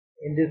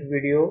In this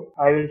video,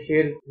 I will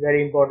share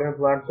very important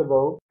points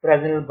about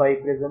Fresnel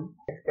biprism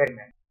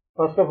experiment.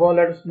 First of all,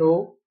 let us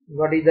know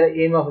what is the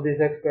aim of this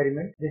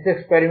experiment. This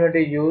experiment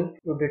is used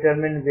to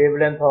determine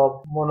wavelength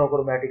of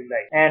monochromatic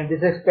light, and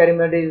this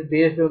experiment is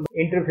based on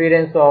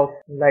interference of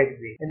light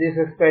wave. In this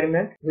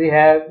experiment, we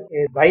have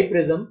a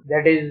biprism,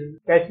 that is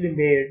specially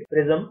made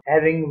prism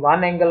having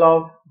one angle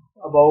of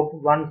about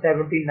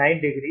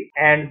 179 degree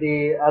and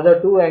the other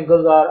two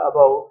angles are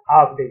about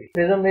half degree.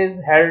 Prism is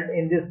held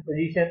in this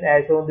position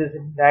as shown in this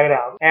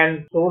diagram,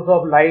 and source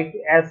of light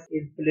S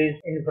is placed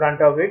in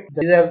front of it.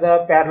 These are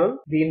the parallel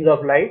beams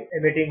of light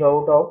emitting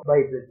out of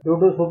biprism. Due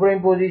to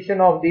superimposition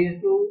of these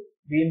two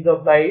beams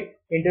of light,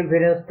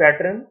 interference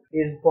pattern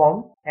is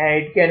formed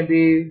and it can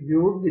be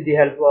viewed with the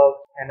help of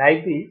an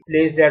eyepiece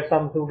placed at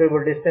some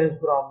suitable distance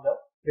from the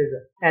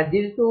prism. And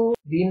these two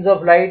beams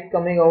of light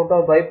coming out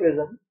of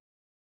biprism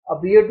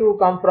appear to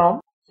come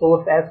from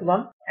source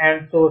S1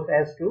 and source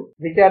S2,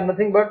 which are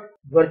nothing but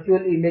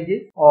virtual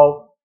images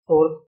of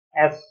source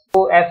S.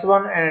 So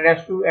S1 and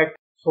S2 act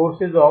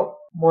sources of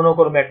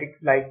monochromatic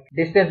light.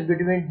 Distance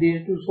between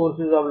these two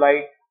sources of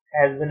light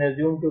has been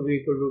assumed to be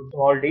equal to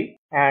small d,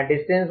 and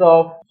distance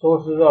of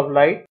sources of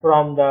light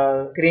from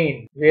the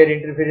screen where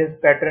interference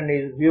pattern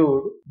is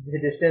viewed, the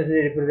distance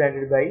is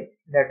represented by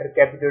letter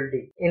capital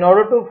D. In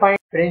order to find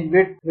fringe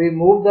width, we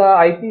move the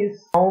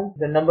eyepiece, count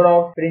the number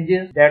of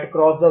fringes that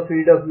cross the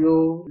field of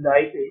view in the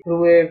eyepiece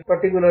through a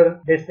particular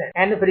distance.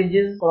 N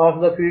fringes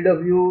cross the field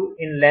of view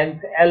in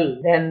length L,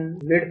 then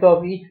width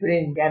of each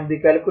fringe can be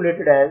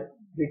calculated as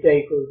beta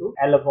equal to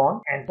L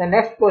upon N. The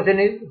next question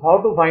is how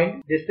to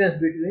find distance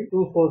between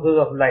two sources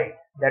of light,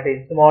 that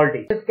is small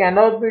d. This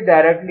cannot be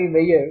directly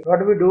measured.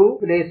 What we do,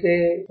 place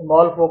a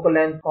small focal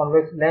length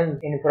convex lens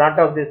in front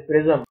of this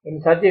prism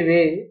in such a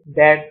way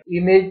that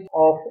image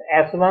of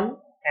S1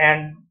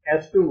 and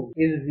S2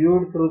 is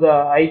viewed through the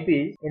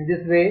eyepiece in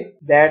this way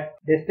that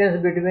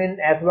distance between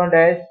S1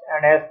 dash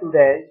and S2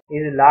 dash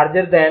is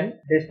larger than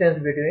distance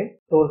between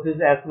sources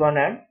S1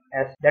 and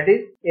S. That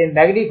is, a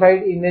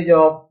magnified image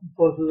of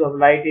sources of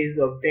light is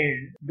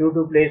obtained due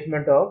to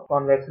placement of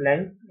convex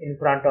lens in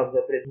front of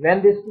the prism.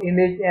 When this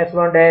image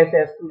S1 dash,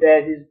 S2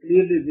 dash is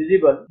clearly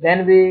visible,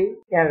 then we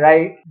can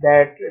write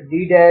that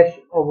D dash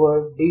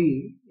over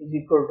D is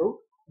equal to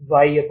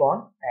y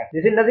upon x.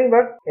 This is nothing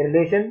but a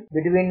relation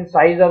between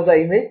size of the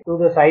image to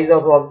the size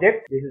of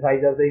object. This is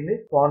size of the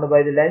image formed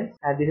by the lens,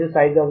 and this is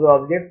size of the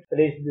object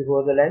placed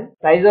before the lens.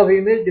 Size of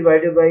image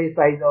divided by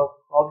size of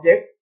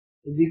object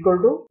is equal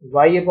to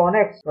y upon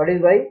x. What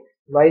is y?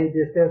 Y is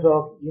distance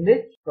of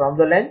image from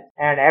the lens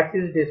and x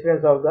is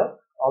distance of the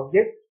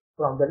object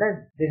from the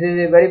lens. This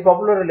is a very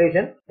popular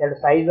relation, that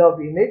size of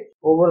image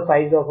over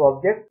size of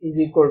object is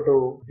equal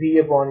to v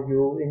upon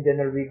u. In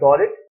general we call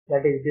it,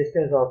 that is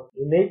distance of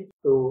image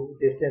to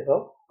distance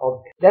of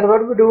object. Then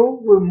what we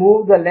do, we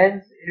move the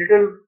lens a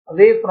little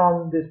away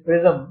from this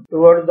prism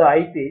towards the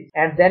eyepiece,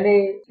 and then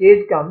a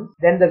stage comes,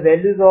 then the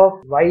values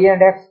of y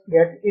and x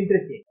get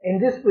interchanged.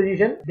 In this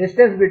position,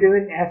 distance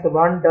between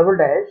S1 double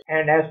dash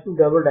and S2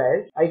 double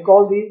dash, I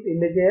call these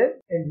images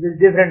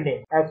with different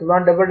names,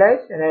 S1 double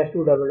dash and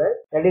S2 double dash,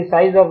 that is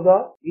size of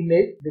the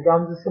image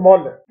becomes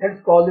smaller.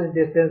 Let's call this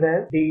distance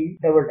as d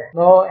double dash.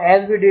 Now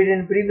as we did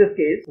in previous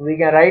case, we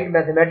can write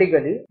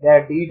mathematically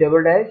that d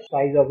double dash,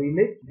 size of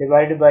image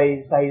divided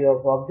by size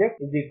of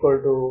object, is equal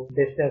to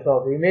distance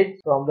of image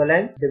from the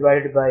lens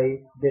divided by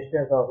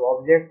distance of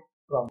object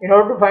from. In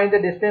order to find the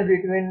distance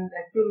between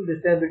actual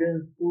distance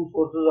between two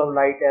sources of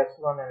light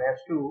S1 and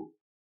S2,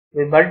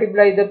 we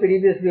multiply the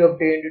previously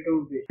obtained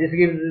to this. This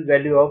gives the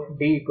value of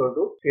d equal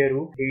to square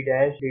root d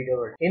dash d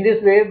double dash. In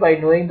this way, by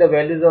knowing the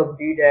values of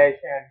d dash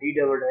and d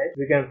double dash,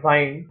 we can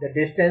find the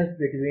distance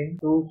between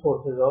two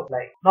sources of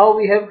light. Now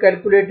we have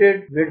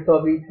calculated width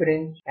of each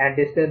fringe and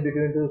distance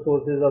between two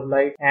sources of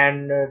light,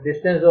 and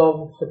distance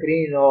of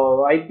screen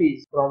or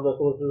eyepiece from the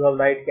sources of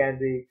light can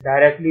be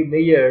directly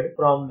measured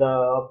from the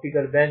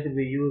optical bench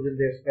we use in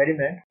the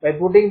experiment. By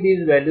putting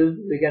these values,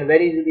 we can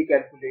very easily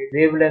calculate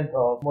wavelength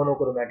of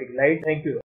monochromatic light. Thank you.